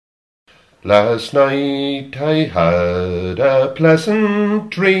Last night I had a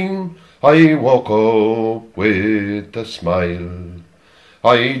pleasant dream. I woke up with a smile.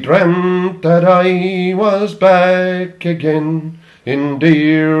 I dreamt that I was back again in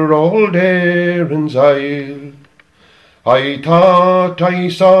dear old Erin's Isle. I thought I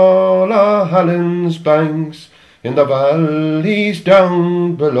saw La Hallen's banks in the valleys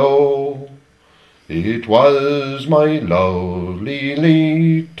down below. It was my lovely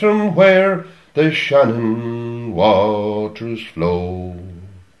Leitrim where the Shannon waters flow.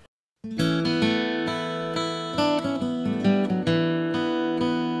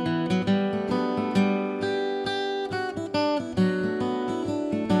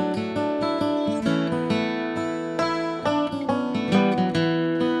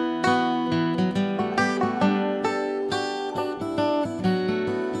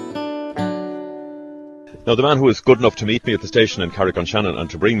 Now, the man who was good enough to meet me at the station in Carrick-on-Shannon and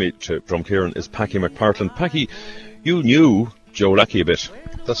to bring me to Drumkeeran is Packie McPartlan. Packie, you knew Joe Leckie a bit.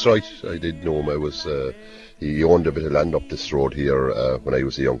 That's right, I did know him. He owned a bit of land up this road here when I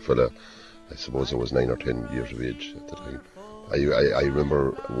was a young fella. I suppose I was 9 or 10 years of age at the time. I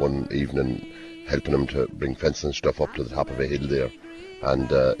remember one evening helping him to bring fencing and stuff up to the top of a hill there, and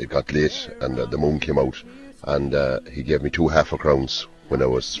it got late and the moon came out, and he gave me 2 half-a-crowns when I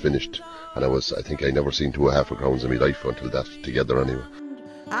was finished. And I think I never seen 2 half-a-crowns in my life until that together anyway.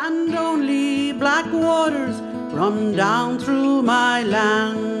 And only black waters run down through my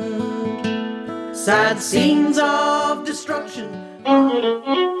land, sad scenes of destruction.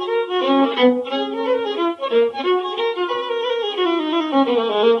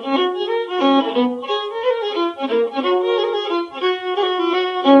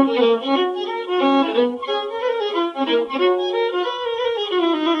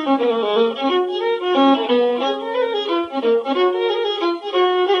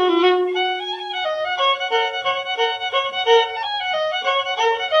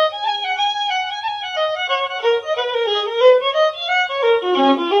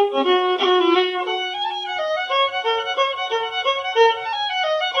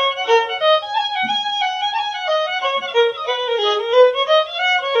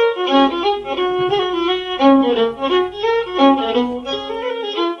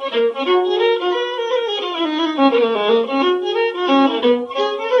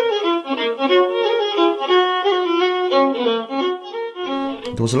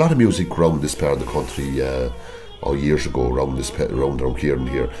 There was a lot of music around this part of the country years ago, around Drumkeeran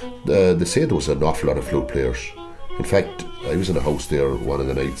here. They say there was an awful lot of flute players. In fact, I was in a house there one of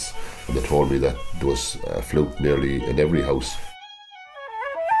the nights and they told me that there was a flute nearly in every house.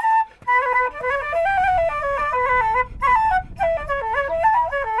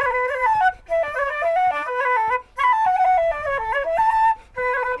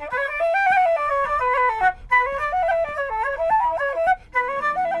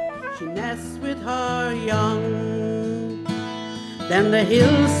 She nests with her young, then the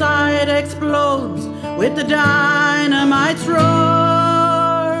hillside explodes with the dynamite's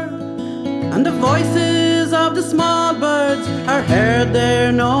roar, and the voices of the small birds are heard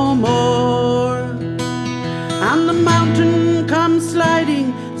there no more, and the mountain comes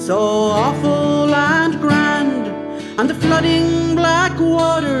sliding so awful and grand, and the flooding black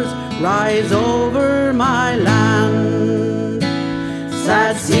waters rise over my land.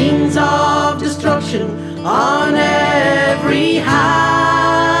 Sad scenes of destruction on every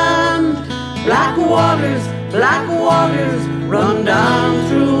hand. Black waters run down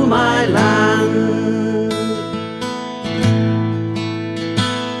through my land.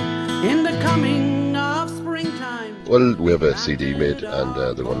 In the coming of springtime. Well, we have a CD made and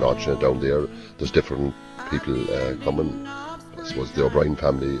they're going to launch it down there. There's different people coming. I suppose the O'Brien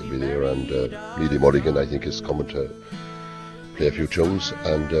family will be there, and Neely Mulligan, I think, is coming to play a few tunes,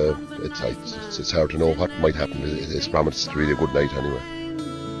 and it's hard to know what might happen. It's promised really a good night anyway.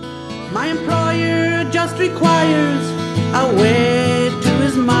 My employer just requires a way to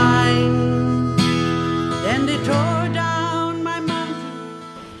his mind. Then they tore down my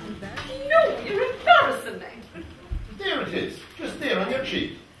mountain. No, you're embarrassing me. There it is, just there on your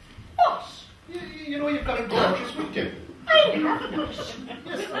cheek. What? You know you've got a gorgeous weekend. I haven't.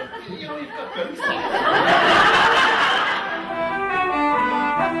 Yes, you know you've got very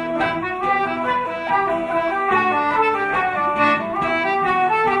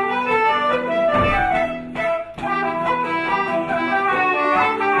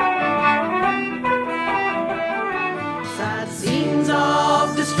Sad scenes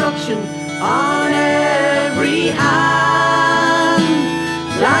of destruction on every hand.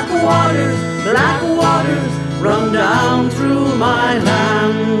 Black waters run down through my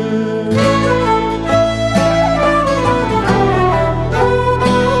land.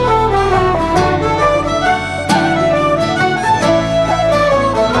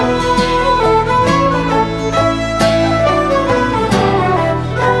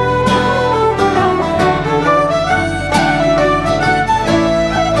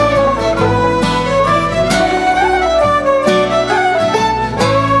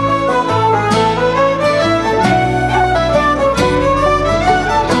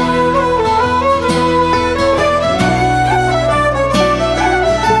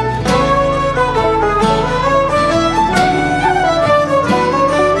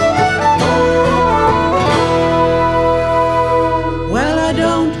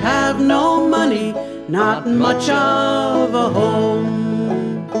 don't have no money, not much of a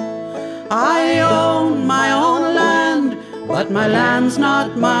home. I own my own land, but my land's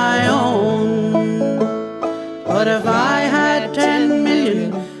not my own. But if I had 10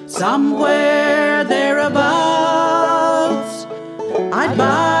 million somewhere thereabouts, I'd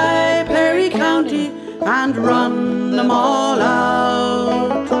buy Perry County and run them all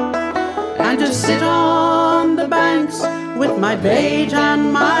out, and just sit on the banks with my bait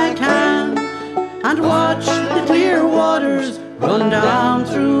and my can, and watch the clear waters run down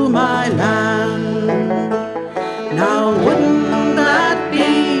through my land. Now wouldn't that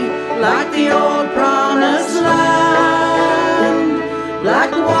be like the old promised land?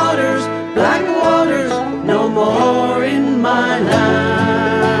 Black waters, no more in my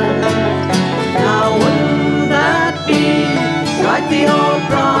land. Now wouldn't that be like the old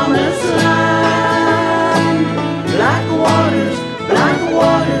promised land? Black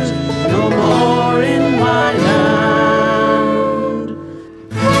waters, no more in my land.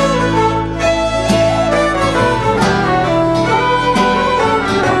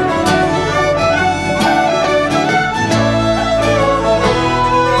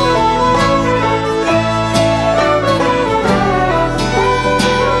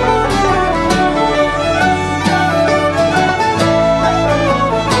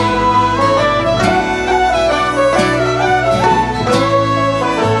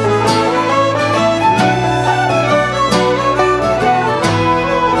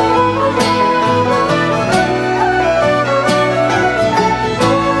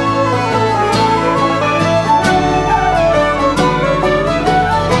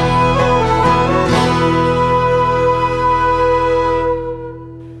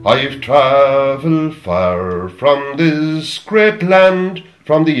 I've travelled far from this great land,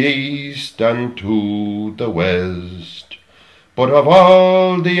 from the east and to the west. But of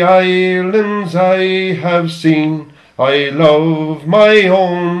all the islands I have seen, I love my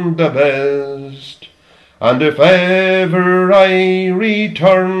own the best. And if ever I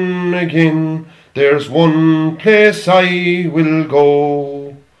return again, there's one place I will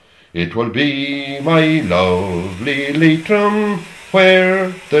go. It will be my lovely Leitrim,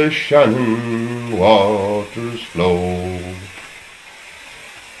 where the Shannon waters flow.